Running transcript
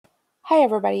Hi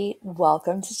everybody,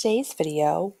 welcome to today's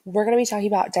video. We're going to be talking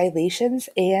about dilations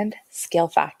and scale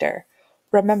factor.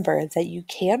 Remember that you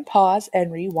can pause and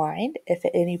rewind if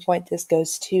at any point this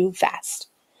goes too fast.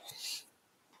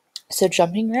 So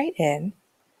jumping right in,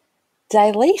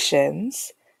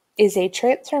 dilations is a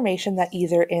transformation that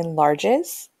either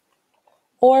enlarges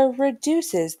or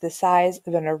reduces the size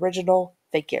of an original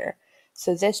figure.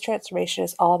 So this transformation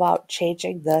is all about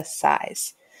changing the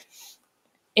size.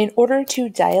 In order to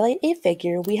dilate a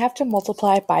figure, we have to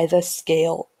multiply by the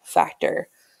scale factor.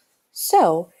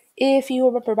 So, if you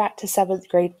remember back to 7th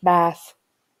grade math,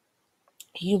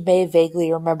 you may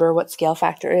vaguely remember what scale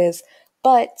factor is,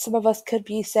 but some of us could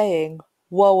be saying,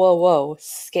 whoa, whoa, whoa,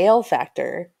 scale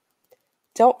factor.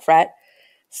 Don't fret.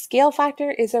 Scale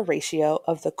factor is a ratio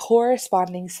of the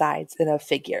corresponding sides in a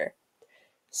figure.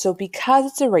 So, because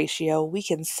it's a ratio, we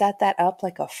can set that up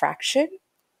like a fraction.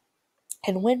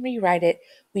 And when we write it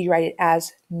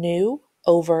as new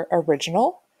over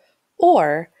original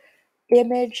or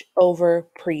image over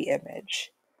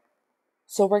pre-image.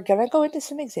 So we're going to go into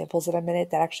some examples in a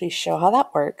minute that actually show how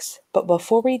that works. But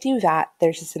before we do that,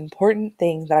 there's this important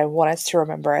thing that I want us to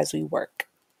remember as we work.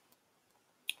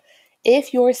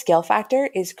 If your scale factor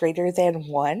is greater than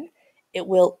 1, it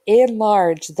will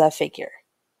enlarge the figure.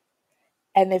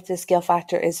 And if the scale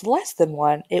factor is less than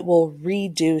 1, it will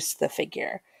reduce the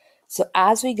figure. So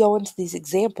as we go into these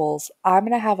examples, I'm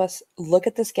going to have us look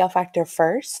at the scale factor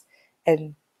first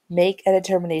and make a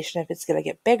determination if it's going to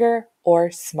get bigger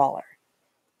or smaller.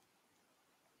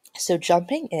 So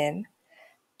jumping in,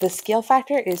 the scale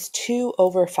factor is 2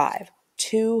 over 5,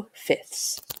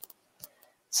 2/5.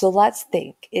 So let's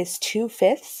think, is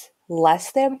 2/5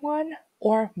 less than 1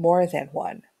 or more than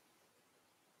 1?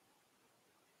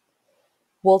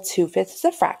 Well, 2/5 is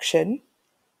a fraction,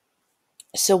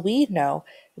 so we know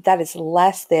that is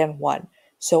less than 1.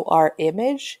 So our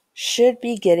image should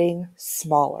be getting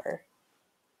smaller.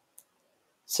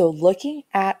 So looking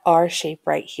at our shape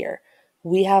right here,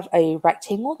 we have a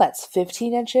rectangle that's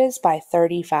 15 inches by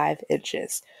 35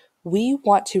 inches. We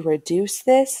want to reduce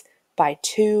this by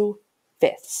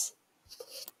 2/5.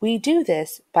 We do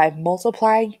this by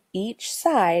multiplying each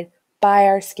side by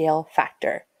our scale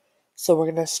factor. So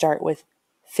we're going to start with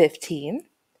 15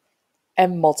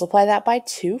 and multiply that by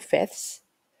 2/5,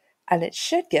 and it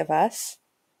should give us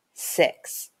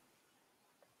 6.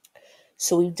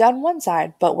 So we've done one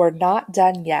side, but we're not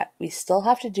done yet. We still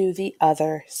have to do the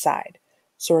other side.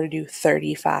 So we're going to do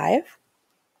 35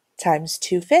 times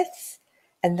 2/5,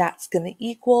 and that's going to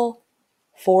equal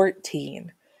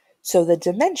 14. So the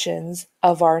dimensions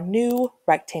of our new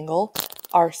rectangle,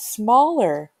 our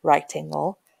smaller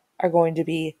rectangle, are going to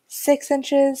be 6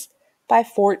 inches by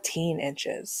 14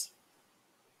 inches.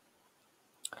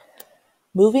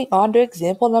 Moving on to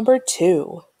example number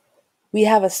 2, we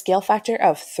have a scale factor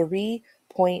of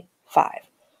 3.5.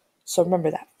 So remember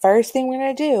that first thing we're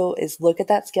going to do is look at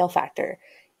that scale factor.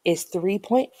 Is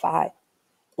 3.5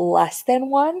 less than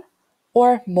 1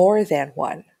 or more than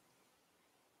 1?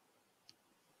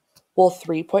 Well,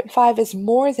 3.5 is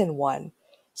more than 1,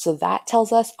 so that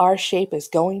tells us our shape is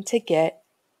going to get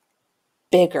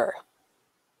bigger.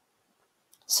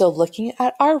 So looking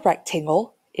at our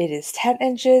rectangle, it is 10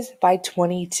 inches by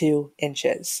 22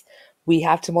 inches. We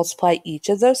have to multiply each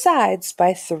of those sides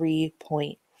by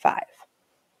 3.5.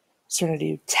 So we're going to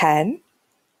do 10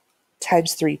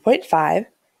 times 3.5,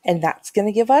 and that's going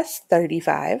to give us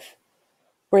 35.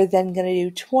 We're then going to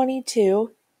do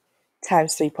 22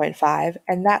 times 3.5,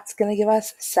 and that's going to give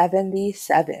us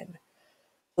 77.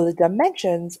 So the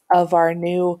dimensions of our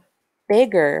new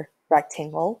bigger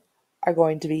rectangle are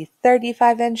going to be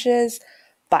 35 inches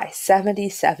by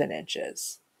 77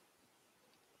 inches.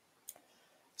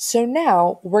 So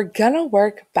now we're going to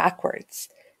work backwards.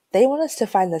 They want us to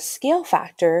find the scale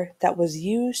factor that was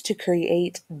used to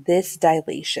create this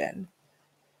dilation.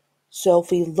 So if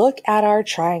we look at our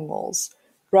triangles,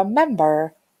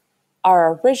 remember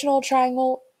our original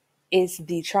triangle is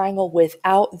the triangle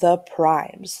without the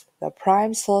primes. The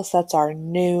primes tell us that's our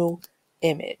new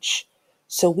image.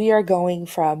 So we are going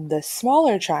from the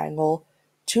smaller triangle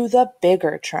to the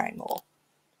bigger triangle.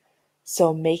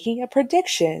 So making a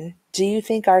prediction, do you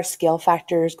think our scale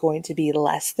factor is going to be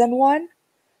less than 1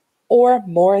 or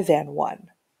more than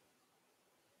 1?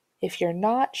 If you're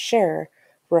not sure,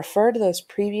 refer to those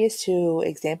previous 2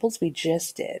 examples we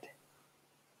just did.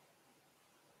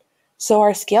 So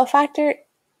our scale factor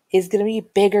is going to be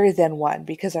bigger than 1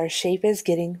 because our shape is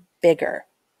getting bigger.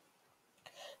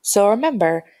 So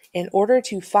remember, in order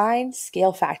to find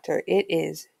scale factor, it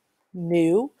is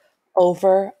new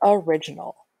over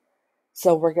original.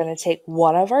 So we're going to take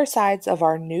one of our sides of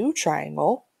our new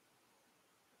triangle,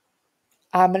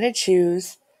 I'm going to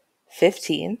choose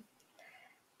 15.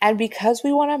 And because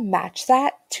we want to match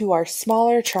that to our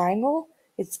smaller triangle,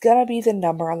 it's going to be the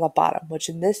number on the bottom, which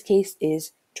in this case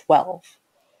is 12.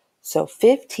 So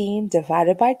 15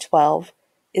 divided by 12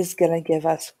 is going to give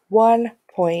us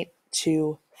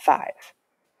 1.25.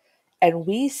 And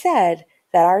we said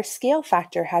that our scale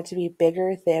factor had to be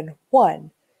bigger than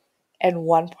 1, and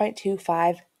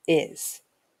 1.25 is.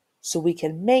 So we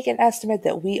can make an estimate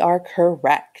that we are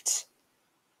correct.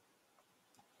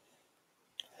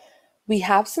 We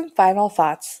have some final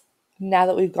thoughts now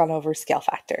that we've gone over scale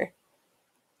factor.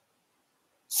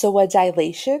 So a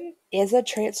dilation is a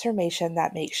transformation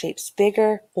that makes shapes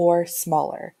bigger or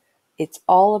smaller. It's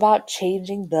all about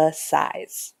changing the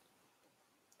size.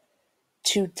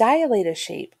 To dilate a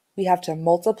shape, we have to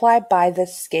multiply by the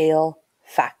scale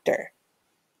factor.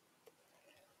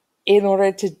 In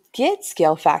order to get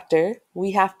scale factor,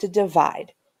 we have to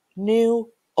divide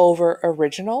new over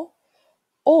original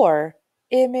or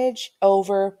image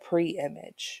over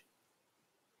pre-image.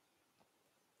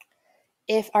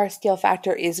 If our scale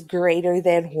factor is greater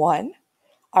than 1,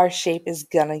 our shape is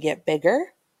going to get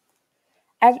bigger.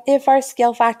 And if our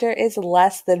scale factor is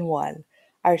less than 1,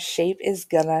 our shape is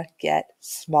going to get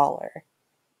smaller.